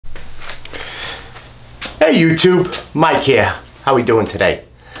Hey YouTube, Mike here. How we doing today?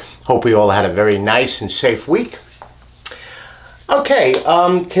 Hope we all had a very nice and safe week. Okay,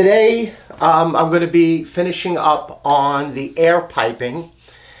 today I'm going to be finishing up on the air piping,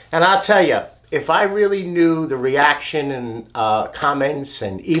 and I'll tell you, if I really knew the reaction and comments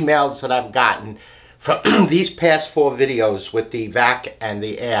and emails that I've gotten from these past 4 videos with the vac and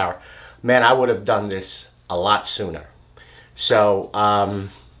the air, man, I would have done this a lot sooner. So,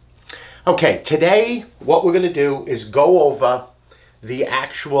 okay, today what we're going to do is go over the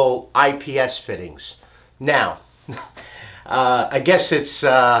actual IPS fittings. Now, I guess it's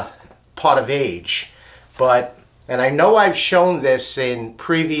part of age, but, and I know I've shown this in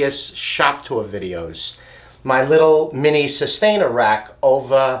previous shop tour videos, my little mini sustainer rack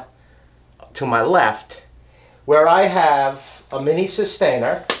over to my left, where I have a mini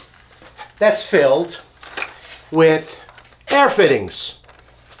sustainer that's filled with air fittings.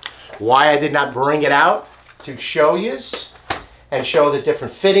 Why I did not bring it out to show you and show the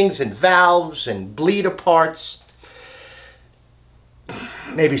different fittings and valves and bleeder parts.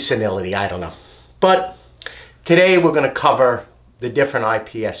 Maybe senility, I don't know. But today we're going to cover the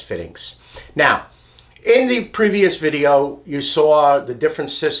different IPS fittings. Now, in the previous video, you saw the different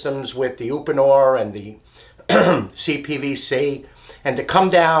systems with the Uponor and the CPVC, and to come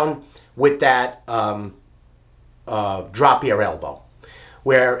down with that drop your elbow,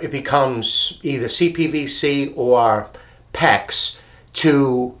 where it becomes either CPVC or PEX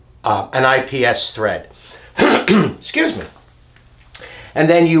to an IPS thread. Excuse me. And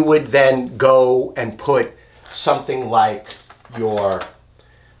then you would then go and put something like your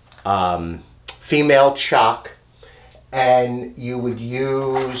female chock, and you would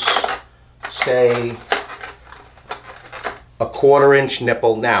use, say, a 1/4"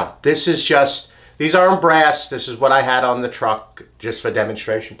 nipple. Now, this is just, these aren't brass. This is what I had on the truck just for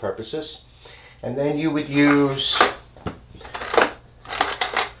demonstration purposes. And then you would use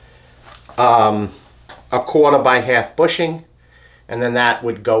a 1/4 by 1/2 bushing, and then that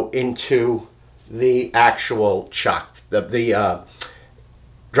would go into the actual chock, the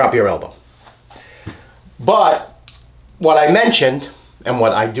drop your elbow. But what I mentioned and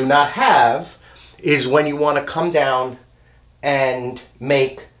what I do not have is when you want to come down and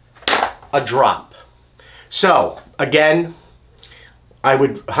make a drop. So again, I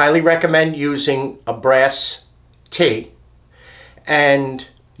would highly recommend using a brass T, and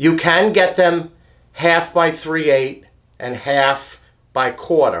you can get them 1/2 by 3/8 and 1/2 by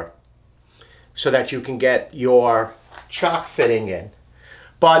 1/4 so that you can get your chock fitting in.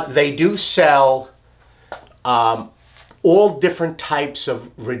 But they do sell all different types of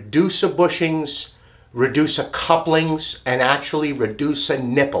reducer bushings, reducer couplings, and actually reducer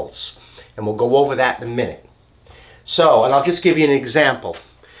nipples. And we'll go over that in a minute. So, and I'll just give you an example.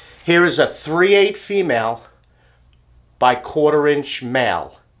 Here is a 3/8 female by 1/4"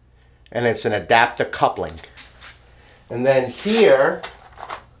 male, and it's an adapter coupling. And then here,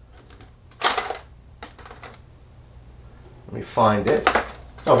 let me find it.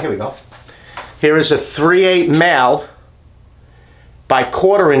 Oh, here we go. Here is a 3/8 male by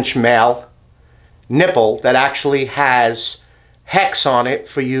 1/4" male nipple that actually has hex on it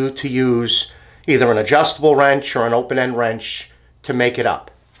for you to use either an adjustable wrench or an open-end wrench to make it up.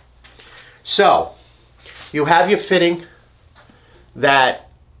 So you have your fitting that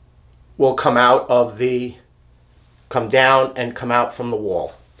will come out of the, come down and come out from the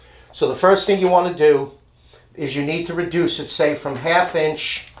wall. So the first thing you want to do is you need to reduce it, say, from 1/2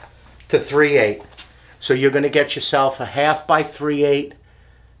 inch to 3/8. So you're going to get yourself a 1/2 by 3/8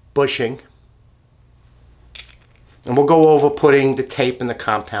 bushing. And we'll go over putting the tape and the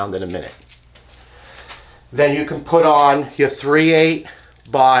compound in a minute. Then you can put on your 3/8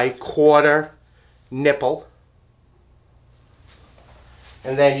 by 1/4 nipple.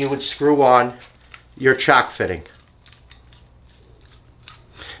 And then you would screw on your chock fitting.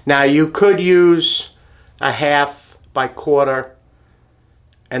 Now you could use a 1/2 by 1/4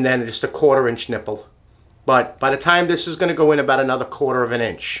 and then just a 1/4" nipple. But by the time this is going to go in about another 1/4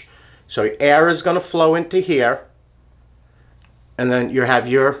 inch. So air is going to flow into here. And then you have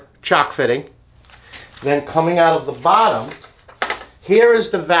your chock fitting. Then coming out of the bottom, here is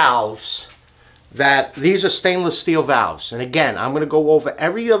the valves that, these are stainless steel valves. And again, I'm going to go over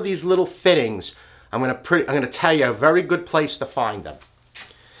every of these little fittings. I'm going to tell you a very good place to find them.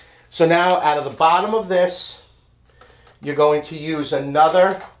 So now out of the bottom of this, you're going to use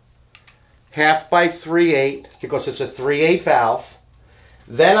another 1/2 by 3/8 because it's a 3/8 valve.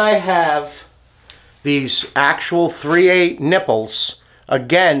 Then I have these actual 3/8 nipples,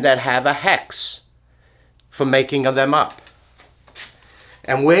 again, that have a hex for making them up.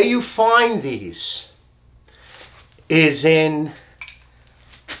 And where you find these is in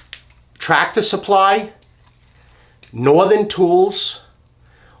Tractor Supply, Northern Tools,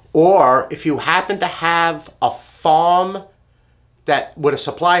 or if you happen to have a farm that with a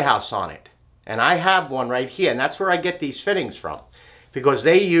supply house on it. And I have one right here, and that's where I get these fittings from, because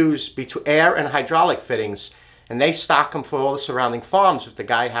they use between air and hydraulic fittings, and they stock them for all the surrounding farms if the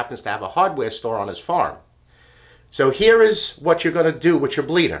guy happens to have a hardware store on his farm. So here is what you're going to do with your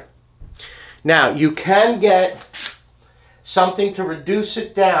bleeder. Now, you can get something to reduce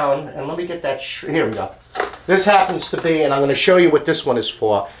it down, and let me get that, here we go. This happens to be, and I'm going to show you what this one is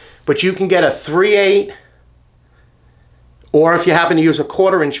for, but you can get a 3/8, or if you happen to use a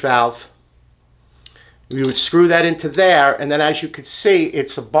 1/4-inch valve, you would screw that into there, and then as you can see,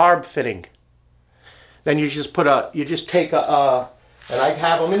 it's a barb fitting. Then you just put a, you just take a, and I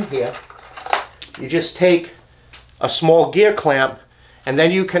have them in here, you just take a small gear clamp, and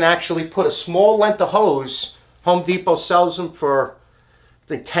then you can actually put a small length of hose. Home Depot sells them for, I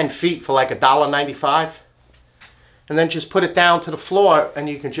think, 10 feet for like $1.95. And then just put it down to the floor, and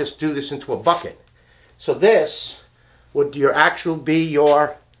you can just do this into a bucket. So this would be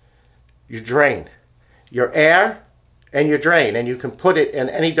your drain. Your air and your drain, and you can put it in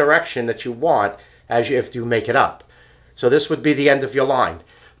any direction that you want if you make it up. So this would be the end of your line.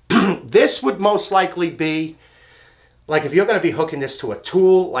 This would most likely be, like if you're going to be hooking this to a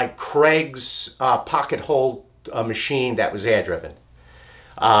tool, like Craig's pocket hole machine that was air driven.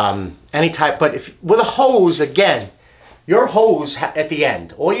 Any type, but if with a hose, again, your hose at the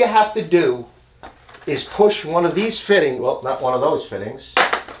end, all you have to do is push one of these fittings, well, not one of those fittings,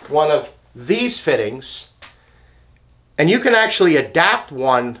 one of these fittings, and you can actually adapt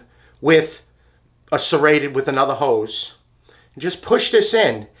one with a serrated with another hose. And just push this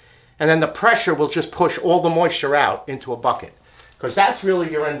in, and then the pressure will just push all the moisture out into a bucket, because that's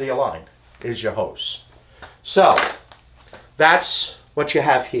really your end of your line, is your hose. So that's what you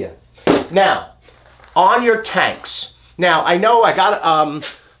have here. Now, on your tanks. Now, I know I got a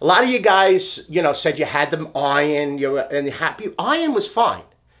lot of you guys, you know, said you had them iron, and happy. Iron was fine.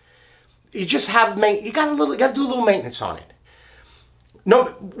 You just have you got to do a little maintenance on it. No,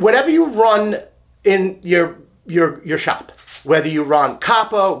 whatever you run in your shop, whether you run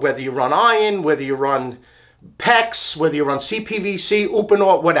copper, whether you run iron, whether you run PEX, whether you run CPVC,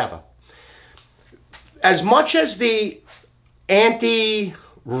 Uponor, whatever. As much as the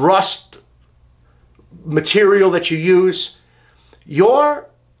anti-rust material that you use, your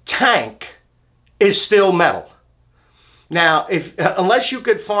tank is still metal. Now, unless you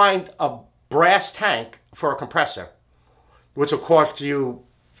could find a brass tank for a compressor, which will cost you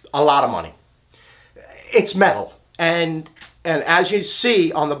a lot of money, it's metal. And as you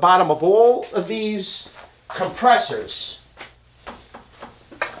see on the bottom of all of these compressors,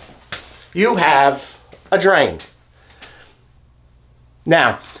 you have a drain.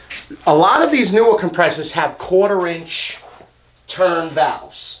 Now, a lot of these newer compressors have 1/4-inch turn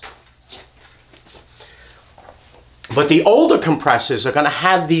valves. But the older compressors are going to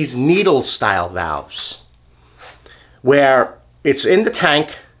have these needle style valves where it's in the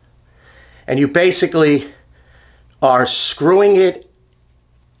tank and you basically are screwing it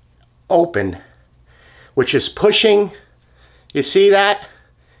open, which is pushing. You see that?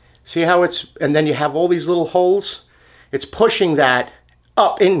 See how it's, and then you have all these little holes. It's pushing that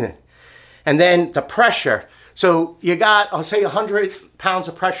up in, and then the pressure. So you got, I'll say 100 pounds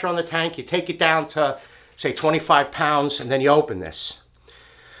of pressure on the tank. You take it down to say 25 pounds, and then you open this.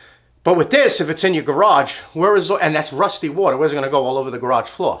 But with this, if it's in your garage, and that's rusty water, where's it going to go? All over the garage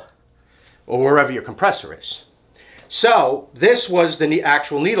floor or wherever your compressor is. So this was the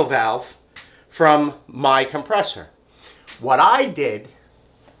actual needle valve from my compressor. What I did,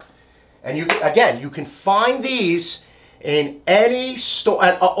 and you can find these in any store,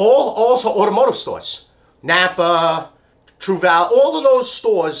 and also automotive stores, Napa, True Valve, all of those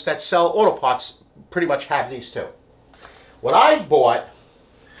stores that sell auto parts pretty much have these too. What I bought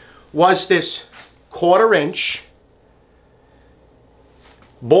was this 1/4-inch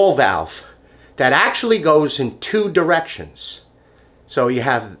ball valve that actually goes in 2 directions. So you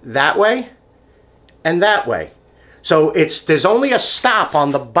have that way and that way. So there's only a stop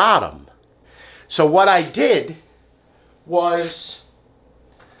on the bottom. So what I did was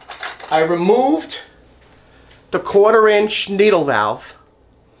I removed the 1/4-inch needle valve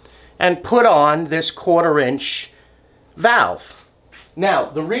and put on this 1/4-inch valve. Now,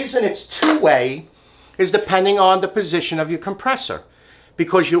 the reason it's 2-way is depending on the position of your compressor,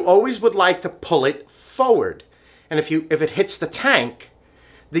 because you always would like to pull it forward. And if it hits the tank,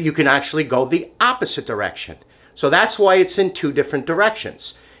 that you can actually go the opposite direction. So that's why it's in 2 different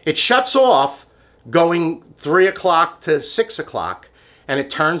directions. It shuts off going 3 o'clock to 6 o'clock, and it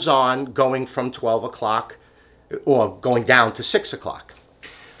turns on going from 12 o'clock or going down to 6 o'clock.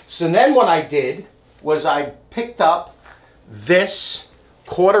 So then what I did was I picked up this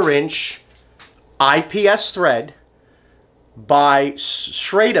 1/4 inch IPS thread by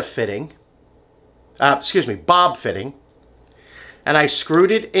Schrader fitting, Bob fitting, and I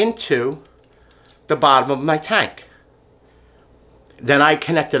screwed it into the bottom of my tank. Then I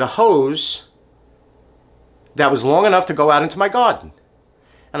connected a hose that was long enough to go out into my garden,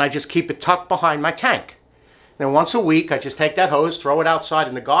 and I just keep it tucked behind my tank. Then once a week I just take that hose, throw it outside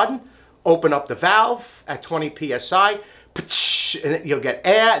in the garden, open up the valve at 20 psi, and you'll get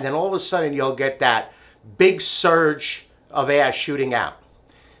air, and then all of a sudden you'll get that big surge of air shooting out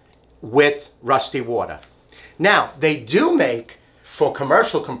with rusty water. Now, they do make for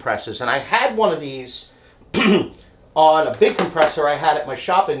commercial compressors, and I had one of these on a big compressor I had at my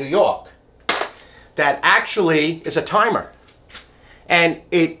shop in New York that actually is a timer, and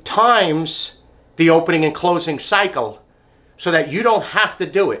it times the opening and closing cycle so that you don't have to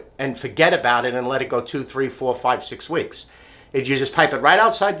do it and forget about it and let it go 2, 3, 4, 5, 6 weeks. You just pipe it right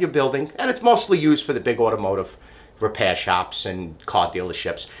outside your building, and it's mostly used for the big automotive repair shops and car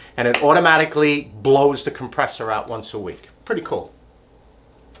dealerships, and it automatically blows the compressor out once a week. Pretty cool.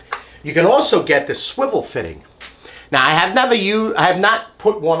 You can also get the swivel fitting. Now, I have not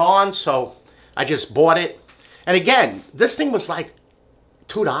put one on, so I just bought it. And again, this thing was like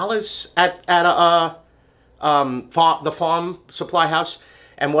 $2 at the farm supply house,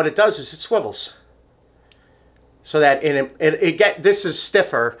 and what it does is it swivels, so that this is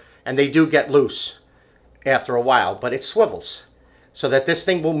stiffer, and they do get loose after a while, but it swivels so that this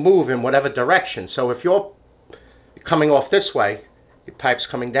thing will move in whatever direction. So if you're coming off this way, your pipe's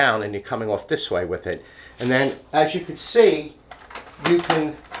coming down, and you're coming off this way with it. And then, as you can see, you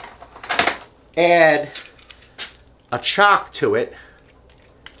can add a chock to it.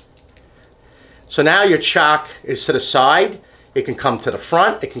 So now your chock is to the side. It can come to the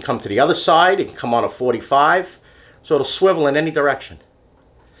front. It can come to the other side. It can come on a 45. So it'll swivel in any direction.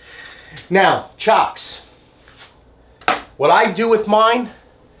 Now, chocks. What I do with mine,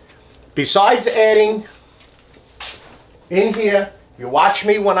 besides adding in here, you watch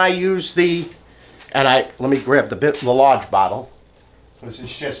me when I use let me grab the large bottle. This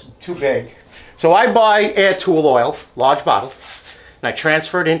is just too big. So I buy air tool oil, large bottle, and I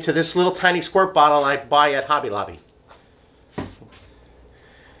transfer it into this little tiny squirt bottle I buy at Hobby Lobby.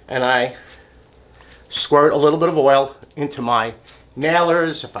 And I squirt a little bit of oil into my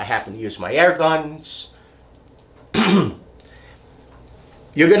nailers, if I happen to use my air guns.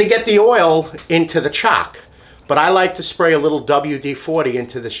 You're going to get the oil into the chock, but I like to spray a little WD-40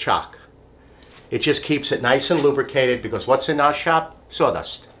 into this chock. It just keeps it nice and lubricated, because what's in our shop?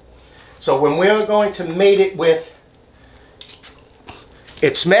 Sawdust. So when we're going to mate it with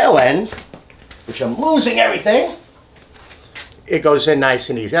its male end, which I'm losing everything, it goes in nice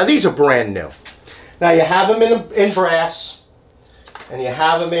and easy. Now these are brand new. Now you have them in brass, and you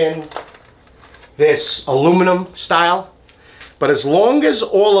have them in this aluminum style. But as long as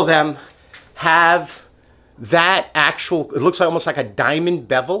all of them have that actual, it looks almost like a diamond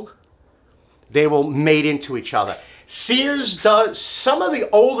bevel, they will mate into each other. Sears does, some of the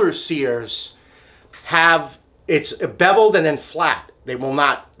older Sears have, it's beveled and then flat. They will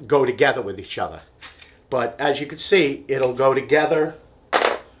not go together with each other. But as you can see, it'll go together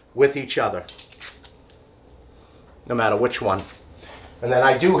with each other, no matter which one. And then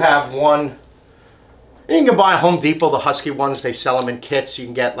I do have one. You can buy at Home Depot, the Husky ones. They sell them in kits. You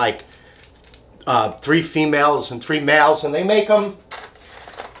can get like 3 females and 3 males, and they make them,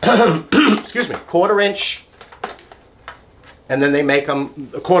 excuse me, 1/4 inch, and then they make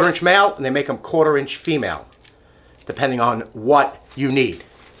them a 1/4 inch male, and they make them 1/4 inch female, depending on what you need.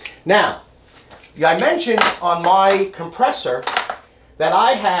 Now, I mentioned on my compressor that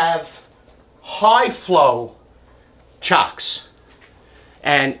I have high flow chocks.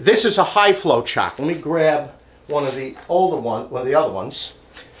 And this is a high flow chock. Let me grab one of the other ones.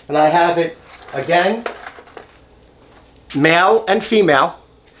 And I have it, again, male and female.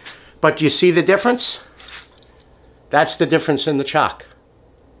 But do you see the difference? That's the difference in the chock.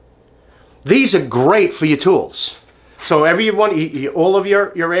 These are great for your tools. So everyone, all of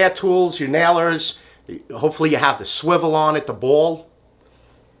your air tools, your nailers, hopefully you have the swivel on it, the ball.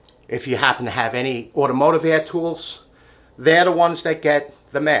 If you happen to have any automotive air tools, they're the ones that get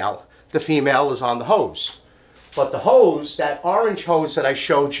the male. The female is on the hose. But the hose, that orange hose that I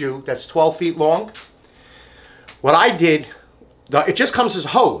showed you, that's 12 feet long, what I did, it just comes as a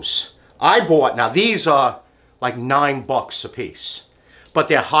hose. I bought, now these are like $9 a piece, but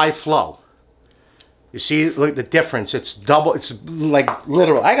they're high flow. You see, look the difference. It's double. It's like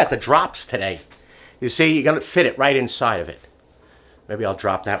literal. I got the drops today. You see, you're gonna fit it right inside of it. Maybe I'll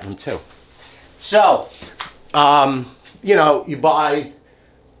drop that one too. So, you know, you buy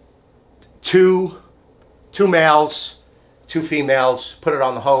two males, 2 females, put it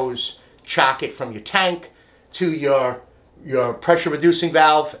on the hose, chock it from your tank to your pressure reducing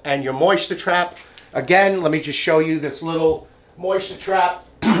valve and your moisture trap. Again, let me just show you this little moisture trap.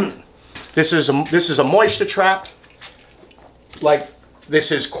 This is a moisture trap. Like,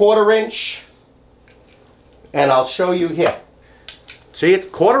 this is 1/4 inch, and I'll show you here. See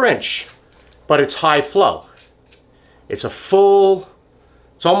it, 1/4 inch, but it's high flow. It's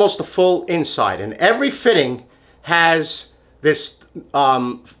almost a full inside, and every fitting has this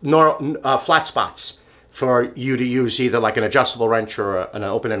flat spots for you to use, either like an adjustable wrench or an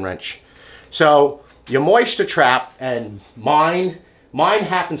open-end wrench. So your moisture trap, and mine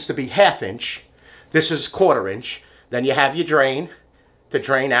happens to be 1/2 inch. This is 1/4 inch. Then you have your drain to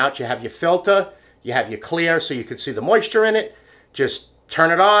drain out. You have your filter. You have your clear so you can see the moisture in it. Just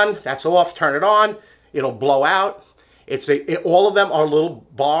turn it on. That's off. Turn it on. It'll blow out. All of them are little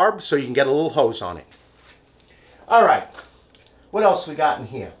barbed, so you can get a little hose on it. All right. What else we got in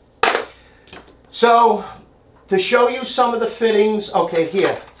here? So, to show you some of the fittings, okay,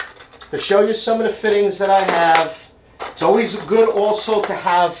 here. To show you some of the fittings that I have, it's always good also to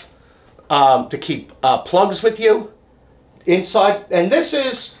have, to keep plugs with you inside. And this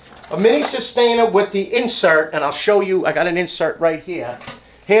is a mini sustainer with the insert, and I'll show you, I got an insert right here.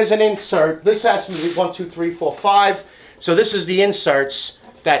 Here's an insert. This has to be 1, 2, 3, 4, 5. So this is the inserts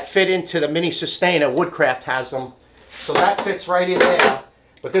that fit into the mini sustainer. Woodcraft has them. So that fits right in there.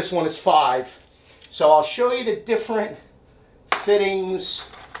 But this one is 5. So I'll show you the different fittings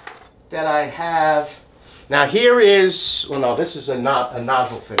that I have. Now here is, well no, this is a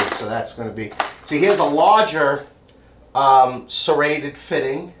nozzle fitting, so that's going to be, see here's a larger serrated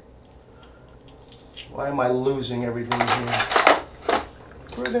fitting. Why am I losing everything here?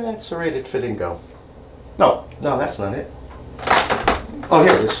 Where did that serrated fitting go? No, that's not it. Oh,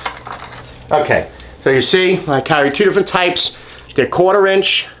 here it is. Okay, so you see, I carry 2 different types. They're 1/4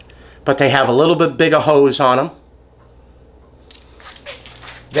 inch, but they have a little bit bigger hose on them.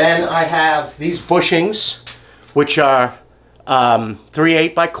 Then I have these bushings, which are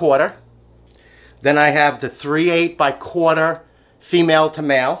 3/8 by 1/4. Then I have the 3/8 by 1/4 female to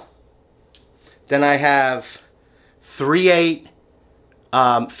male. Then I have 3/8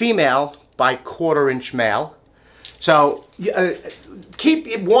 female by 1/4 inch male. So keep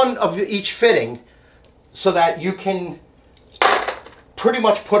one of each fitting so that you can pretty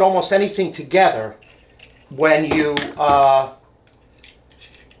much put almost anything together when you are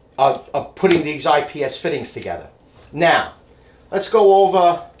putting these IPS fittings together. Now, let's go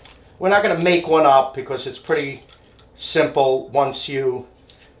over, we're not going to make one up because it's pretty simple once you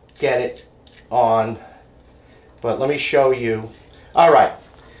get it on, but let me show you. All right,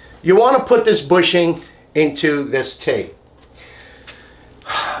 you want to put this bushing into this T.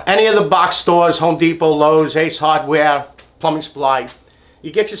 Any of the box stores, Home Depot, Lowe's, Ace Hardware, Plumbing Supply,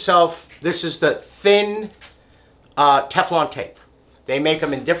 you get yourself, this is the thin Teflon tape. They make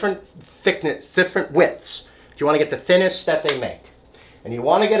them in different thickness, different widths. You want to get the thinnest that they make. And you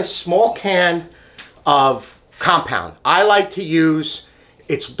want to get a small can of compound. I like to use,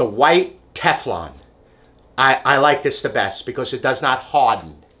 it's the white Teflon. I like this the best because it does not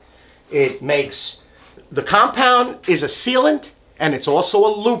harden. It makes, the compound is a sealant and it's also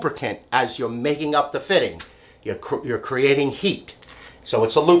a lubricant as you're making up the fitting. You're creating heat. So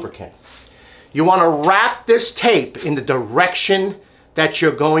it's a lubricant. You want to wrap this tape in the direction that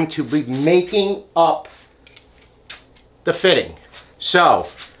you're going to be making up the fitting. So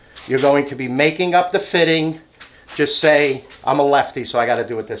you're going to be making up the fitting. Just say, I'm a lefty, so I got to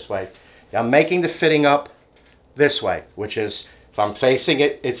do it this way. I'm making the fitting up this way, which is, if I'm facing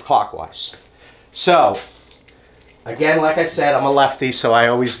it, it's clockwise. So, again, like I said, I'm a lefty, so I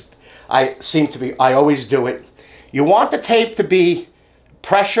always do it. You want the tape to be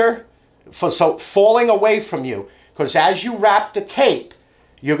pressure, so falling away from you, because as you wrap the tape,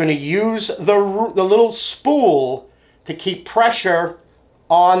 you're going to use the little spool to keep pressure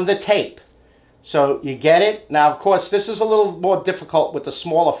on the tape. So you get it? Now, of course, this is a little more difficult with the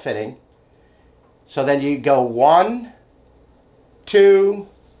smaller fitting. So then you go 1, 2,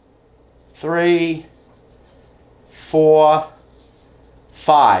 3, 4,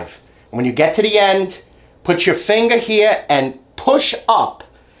 5. And when you get to the end, put your finger here and push up.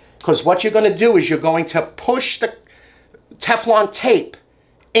 Because what you're going to do is you're going to push the Teflon tape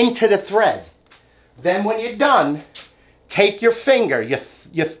into the thread. Then when you're done, take your finger,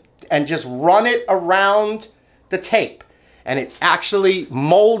 and just run it around the tape, and it actually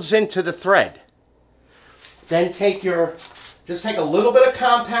molds into the thread. Then just take a little bit of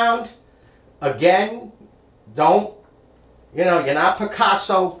compound. Again, don't, you're not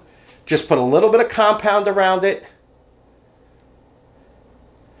Picasso. Just put a little bit of compound around it.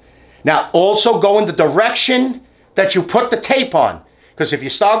 Now also go in the direction that you put the tape on, because if you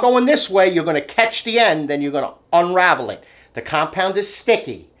start going this way, you're going to catch the end, then you're going to unravel it. The compound is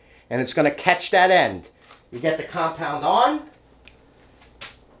sticky, and it's going to catch that end. You get the compound on,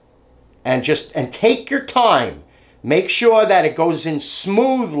 and take your time. Make sure that it goes in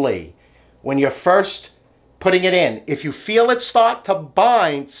smoothly when you're first putting it in. If you feel it start to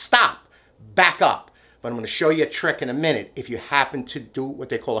bind, stop, back up. But I'm going to show you a trick in a minute if you happen to do what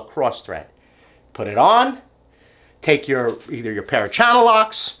they call a cross thread. Put it on, take either your pair of channel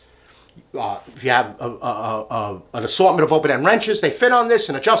locks, if you have an assortment of open-end wrenches, they fit on this,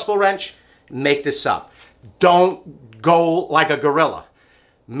 an adjustable wrench, make this up. Don't go like a gorilla.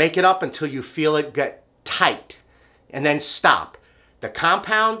 Make it up until you feel it get tight, and then stop. The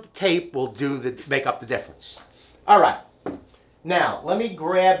compound tape will make up the difference. All right. Now, let me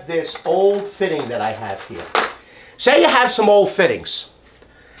grab this old fitting that I have here. Say you have some old fittings.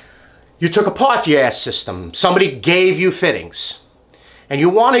 You took apart your air system. Somebody gave you fittings, and you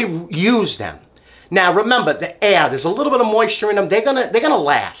want to use them. Now, remember, the air, there's a little bit of moisture in them. They're gonna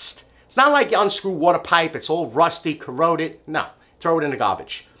last. It's not like you unscrew water pipe. It's all rusty, corroded. No, throw it in the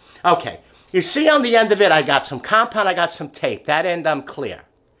garbage. Okay. You see on the end of it, I got some compound, I got some tape. That end, I'm clear.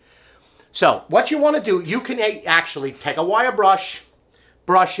 So what you want to do, you can actually take a wire brush,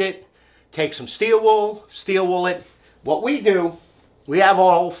 brush it, take some steel wool it. What we do, we have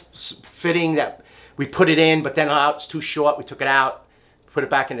all fitting that we put it in, but then it's too short, we took it out, put it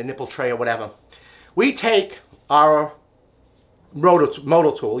back in the nipple tray or whatever. We take our motor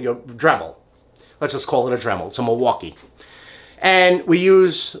tool, your Dremel. Let's just call it a Dremel. It's a Milwaukee. And we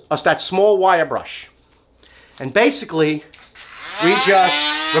use that small wire brush. And basically, we just,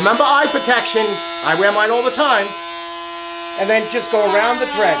 remember eye protection, I wear mine all the time, and then just go around the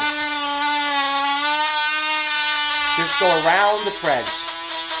thread. Just go around the thread.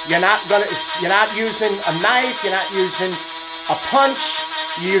 You're not using a knife, you're not using a punch,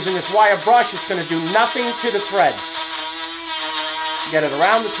 you're using this wire brush. It's going to do nothing to the threads. Get it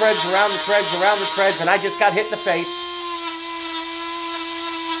around the threads, around the threads, around the threads, and I just got hit in the face.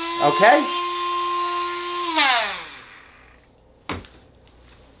 Okay?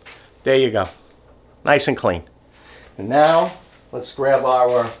 There you go. Nice and clean. And now, let's grab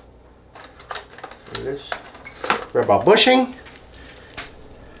our, grab our bushing.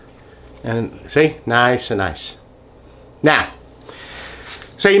 And see, nice and nice. Now,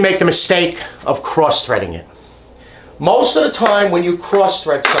 say you make the mistake of cross-threading it. Most of the time when you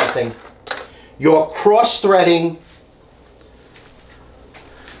cross-thread something, you're cross-threading,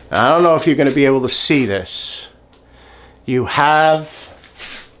 I don't know if you're going to be able to see this. You have,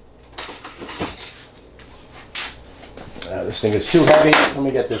 this thing is too heavy. Let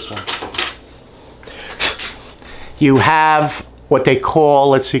me get this one. You have what they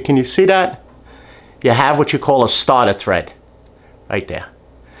call, let's see, can you see that? You have what you call a starter thread right there.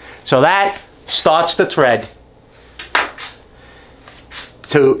 So that starts the thread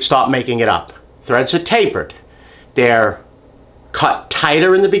to start making it up. Threads are tapered. They're cut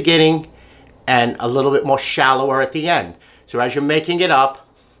tighter in the beginning and a little bit more shallower at the end. So as you're making it up,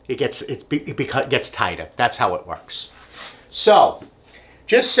 it gets tighter. That's how it works. So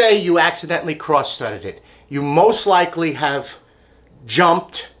just say you accidentally cross-threaded it. You most likely have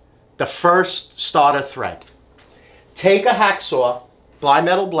jumped the first starter thread. Take a hacksaw,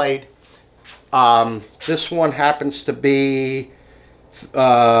 bimetal blade. This one happens to be,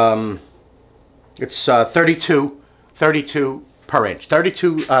 it's 32 per inch,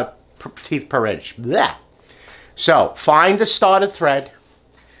 32 teeth per inch. Blech. So find the starter thread.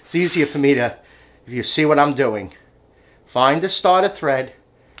 It's easier for me to, if you see what I'm doing, find the starter thread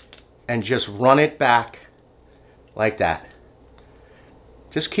and just run it back like that.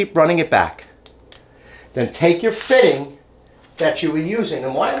 Just keep running it back. Then take your fitting that you were using,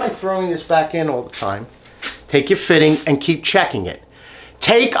 and why am I throwing this back in all the time? Take your fitting and keep checking it.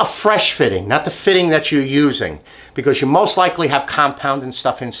 Take a fresh fitting, not the fitting that you're using, because you most likely have compound and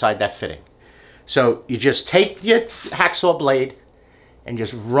stuff inside that fitting. So you just take your hacksaw blade and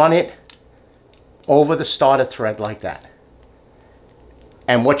just run it over the starter thread like that.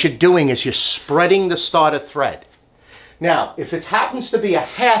 And what you're doing is you're spreading the starter thread. Now, if it happens to be a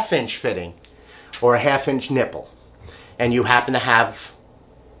 1/2 inch fitting or a 1/2 inch nipple, and you happen to have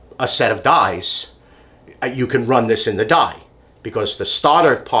a set of dies, you can run this in the die. because the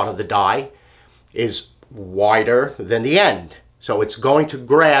starter part of the die is wider than the end. So it's going to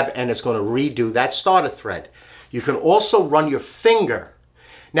grab and it's going to redo that starter thread. You can also run your finger.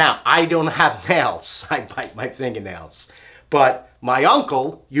 Now, I don't have nails. I bite my fingernails. But my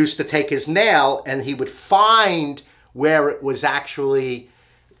uncle used to take his nail and he would find where it was actually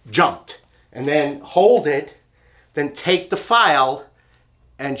jumped and then hold it, then take the file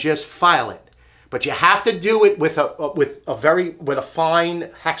and just file it. But you have to do it with a fine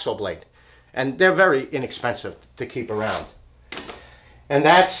hacksaw blade, and they're very inexpensive to keep around. And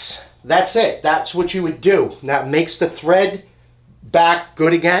that's it. That's what you would do. That makes the thread back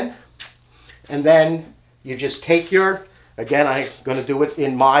good again. And then you just take your, again, I'm going to do it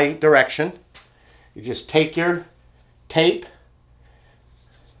in my direction. You just take your tape,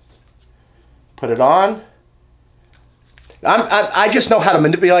 put it on. I just know how to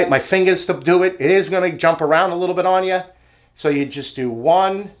manipulate my fingers to do it. It is going to jump around a little bit on you. So you just do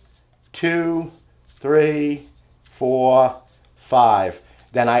 1, 2, 3, 4, 5.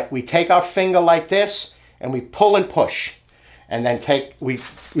 Then we take our finger like this and we pull and push. And then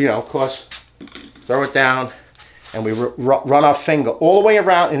of course, throw it down and we run our finger all the way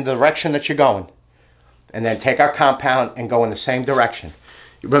around in the direction that you're going. And then take our compound and go in the same direction.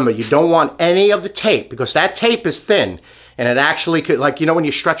 Remember, you don't want any of the tape because that tape is thin. And it actually could, like, you know when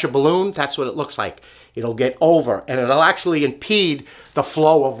you stretch a balloon, that's what it looks like. It'll get over and it'll actually impede the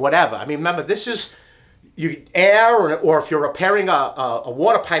flow of whatever. I mean, remember, this is air or if you're repairing a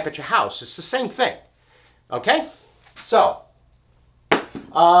water pipe at your house, it's the same thing. Okay? So,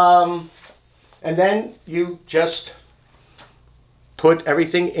 and then you just put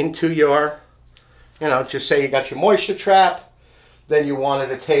everything into your, just say you got your moisture trap. Then you wanted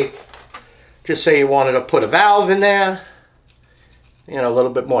to take, just say you wanted to put a valve in there. A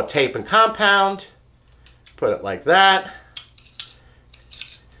little bit more tape and compound. Put it like that.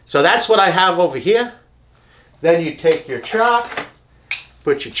 So that's what I have over here. Then you take your chock,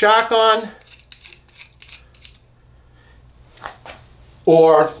 put your chock on.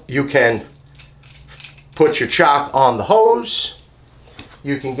 Or you can put your chock on the hose.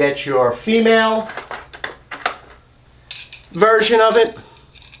 You can get your female version of it,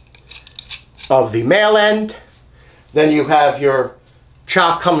 of the male end. Then you have your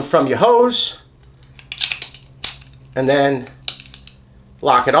chock coming from your hose, and then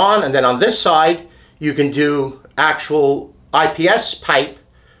lock it on. And then on this side you can do actual IPS pipe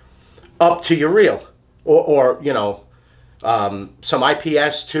up to your reel, or some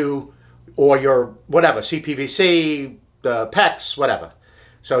IPS to, or your whatever, CPVC, the PEX, whatever.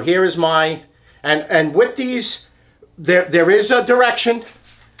 So here is my, and with these, there is a direction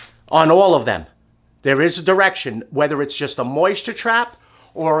on all of them. There is a direction, whether it's just a moisture trap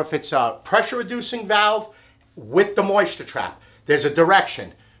or if it's a pressure reducing valve with the moisture trap. There's a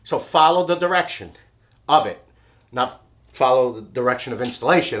direction. So follow the direction of it. Not follow the direction of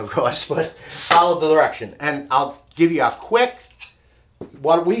installation, of course, but follow the direction. And I'll give you a quick,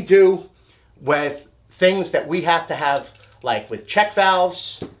 what we do with things that we have to have, like with check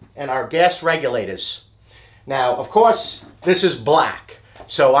valves and our gas regulators. Now, of course, this is black.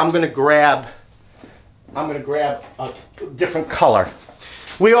 So I'm going to grab a different color.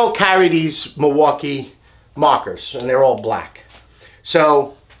 We all carry these Milwaukee markers, and they're all black.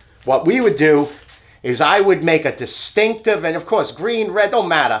 So what we would do is I would make a distinctive, and of course green, red, don't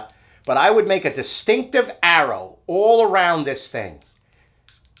matter, but I would make a distinctive arrow all around this thing.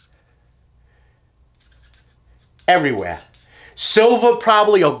 Everywhere. Silver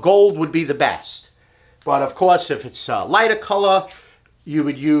probably, or gold would be the best. But of course, if it's a lighter color, you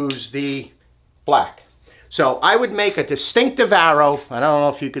would use the black. So I would make a distinctive arrow, I don't know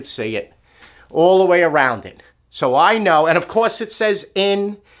if you could see it, all the way around it. So I know, and of course it says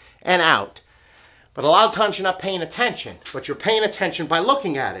in and out. But a lot of times you're not paying attention, but you're paying attention by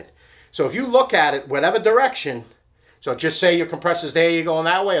looking at it. So if you look at it, whatever direction, so just say your compressor's there, you're going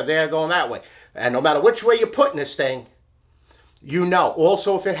that way, or there, going that way. And no matter which way you're putting this thing, you know.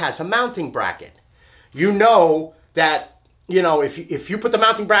 Also, if it has a mounting bracket, you know that, if you put the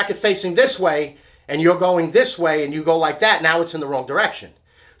mounting bracket facing this way, and you're going this way, and you go like that, now it's in the wrong direction.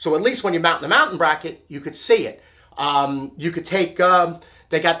 So at least when you mount the mounting bracket, you could see it. You could take,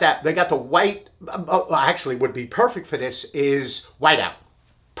 they got the white, actually would be perfect for this, is whiteout.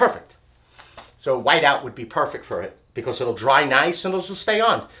 Perfect. So whiteout would be perfect for it, because it'll dry nice and it'll just stay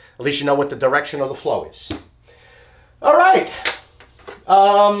on. At least you know what the direction of the flow is. All right.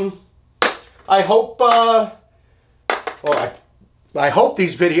 I hope, I hope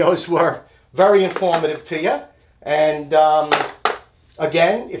these videos were very informative to you. And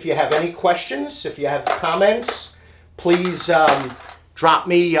again, if you have any questions, if you have comments, please drop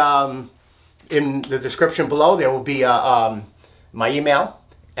me in the description below. There will be my email,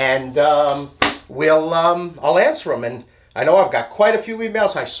 and I'll answer them. And I know I've got quite a few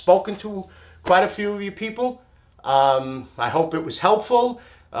emails. I've spoken to quite a few of you people. I hope it was helpful.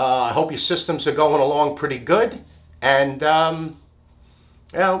 I hope your systems are going along pretty good. And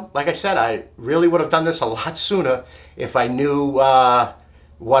you know, like I said, I really would have done this a lot sooner if I knew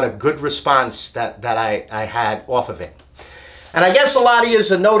what a good response that I had off of it. And I guess a lot of you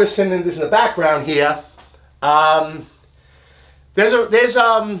are noticing this in the background here. I've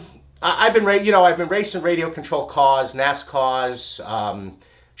been racing radio control cars, NASCARs,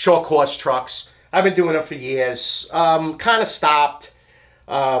 short course trucks. I've been doing it for years. Kind of stopped.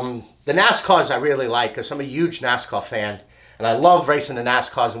 The NASCARs I really like because I'm a huge NASCAR fan. And I love racing the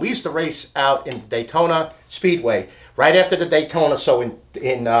NASCARs. And we used to race out in Daytona Speedway right after the Daytona. So in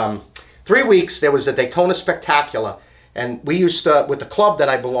 3 weeks, there was the Daytona Spectacular. And we used to, with the club that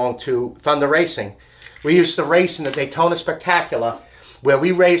I belonged to, Thunder Racing, we used to race in the Daytona Spectacular, where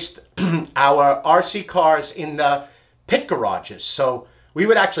we raced our RC cars in the pit garages. So we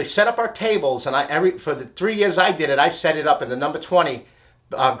would actually set up our tables, and for the 3 years I did it, I set it up in the number 20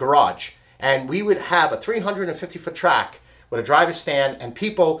 garage. And we would have a 350-foot track with a driver's stand, and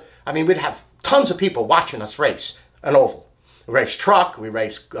people, I mean, we'd have tons of people watching us race an oval. We race truck, we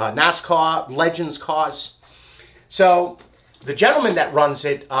race NASCAR, Legends cars. So the gentleman that runs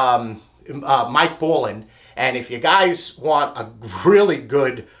it, Mike Borland, and if you guys want a really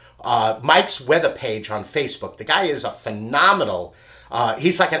good Mike's weather page on Facebook, the guy is a phenomenal,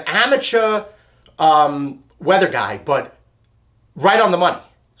 he's like an amateur weather guy, but right on the money.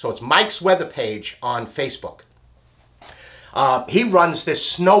 So it's Mike's weather page on Facebook. He runs this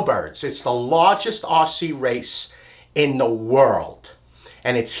Snowbirds. It's the largest RC race in the world.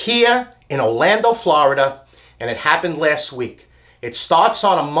 And it's here in Orlando, Florida, and it happened last week. It starts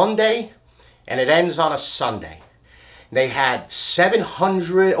on a Monday, and it ends on a Sunday. They had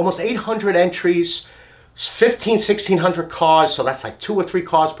 700, almost 800 entries, 1,600 cars, so that's like 2 or 3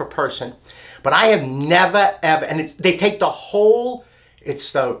 cars per person. But I have never, ever, and they take the whole,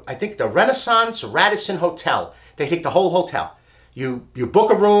 I think the Renaissance Radisson Hotel. They take the whole hotel. You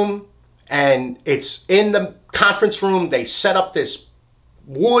book a room, and it's in the conference room. They set up this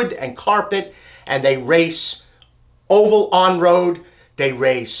wood and carpet, and they race oval on-road. They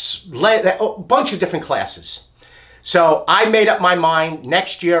race a bunch of different classes. So I made up my mind,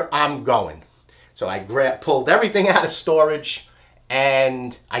 next year I'm going. So I pulled everything out of storage,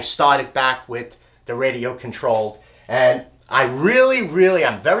 and I started back with the radio control. And I really,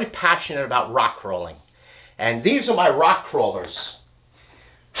 I'm very passionate about rock crawling. And these are my rock crawlers.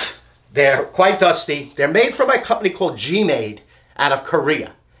 They're quite dusty. They're made from a company called G-Made out of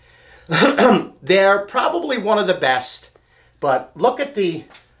Korea. They're probably one of the best, but look at the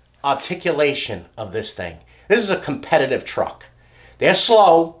articulation of this thing. This is a competitive truck. They're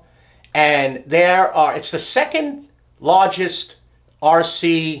slow, and it's the second largest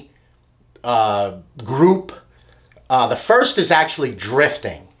RC group. The first is actually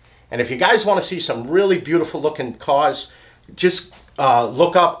drifting. And if you guys want to see some really beautiful looking cars, just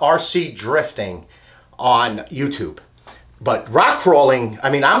look up RC drifting on YouTube. But rock crawling, I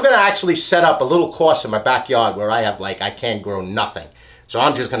mean, I'm going to actually set up a little course in my backyard where I have I can't grow nothing. So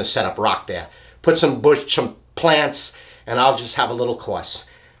I'm just going to set up rock there. Put some plants, and I'll just have a little course.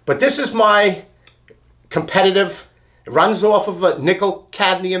 But this is my competitive, it runs off of a nickel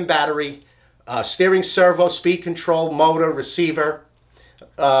cadmium battery, steering servo, speed control, motor, receiver.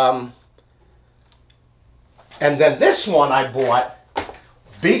 And then this one I bought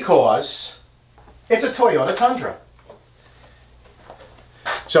because it's a Toyota Tundra.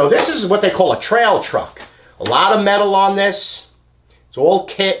 So this is what they call a trail truck. A lot of metal on this. It's all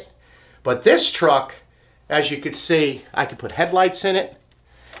kit. But this truck, as you can see, I can put headlights in it,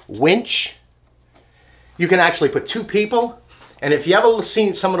 winch. You can actually put 2 people. And if you ever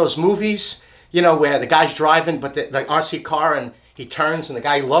seen some of those movies, you know, where the guy's driving, but the RC car, and he turns and the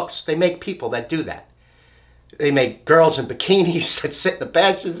guy looks, they make people that do that. They make girls in bikinis that sit in the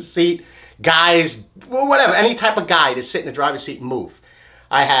passenger seat, guys, whatever, any type of guy to sit in the driver's seat and move.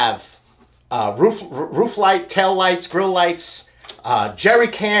 I have roof light, tail lights, grill lights, jerry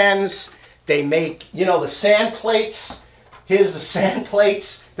cans. They make, you know, the sand plates. Here's the sand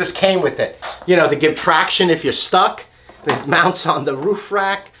plates. This came with it, you know, to give traction if you're stuck. It mounts on the roof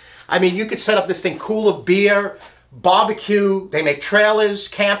rack. I mean, you could set up this thing, cooler beer, barbecue. They make trailers,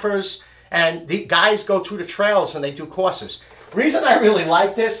 campers, and the guys go through the trails and they do courses. The reason I really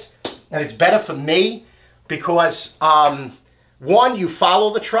like this, and it's better for me, because one, you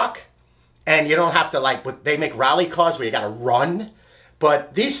follow the truck, and you don't have to like, they make rally cars where you got to run.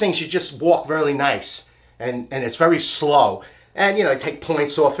 But these things, you just walk really nice, and it's very slow. And, you know, take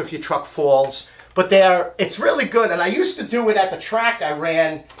points off if your truck falls. But it's really good. And I used to do it at the track I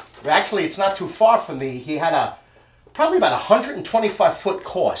ran. Actually, it's not too far from me. He had probably about 125-foot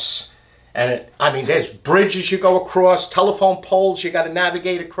course. And I mean, there's bridges you go across, telephone poles you got to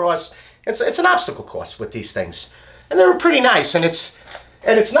navigate across. It's an obstacle course with these things. And they were pretty nice. And it's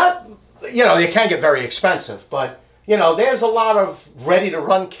not, you know, they can get very expensive, but you know, there's a lot of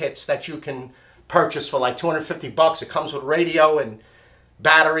ready-to-run kits that you can purchase for like 250 bucks. It comes with radio and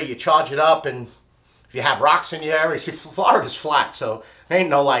battery. You charge it up, and if you have rocks in your area, see, Florida's flat, so there ain't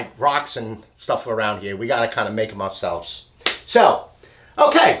no like rocks and stuff around here. We got to kind of make them ourselves. So,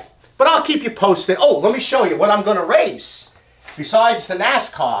 okay, but I'll keep you posted. Oh, let me show you what I'm going to race. Besides the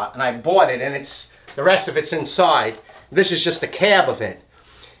NASCAR, and I bought it, and the rest of it's inside. This is just the cab of it.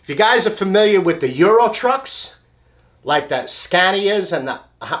 If you guys are familiar with the Euro trucks, like the Scanias and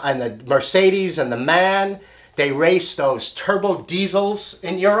the Mercedes and the MAN, they race those turbo diesels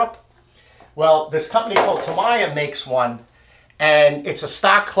in Europe. Well, this company called Tamiya makes one, and it's a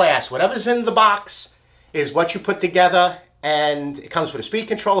stock class. Whatever's in the box is what you put together, and it comes with a speed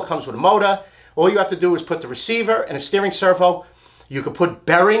control, it comes with a motor. All you have to do is put the receiver and a steering servo. You could put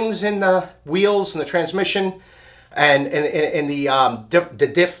bearings in the wheels and the transmission, and in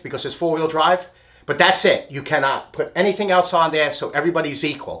the diff, because it's four-wheel drive. But that's it. You cannot put anything else on there, so everybody's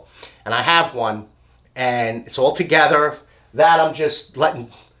equal. And I have one, and it's all together. That I'm just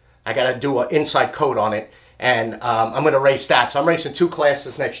I got to do an inside coat on it, and I'm going to race that. So I'm racing 2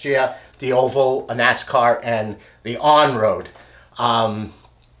 classes next year, the oval, a NASCAR, and the on-road. I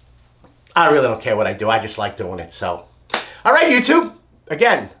really don't care what I do. I just like doing it. So, all right, YouTube.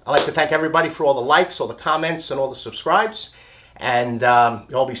 Again, I'd like to thank everybody for all the likes, all the comments, and all the subscribes. And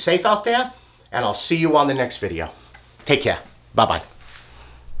you all be safe out there. And I'll see you on the next video. Take care. Bye-bye.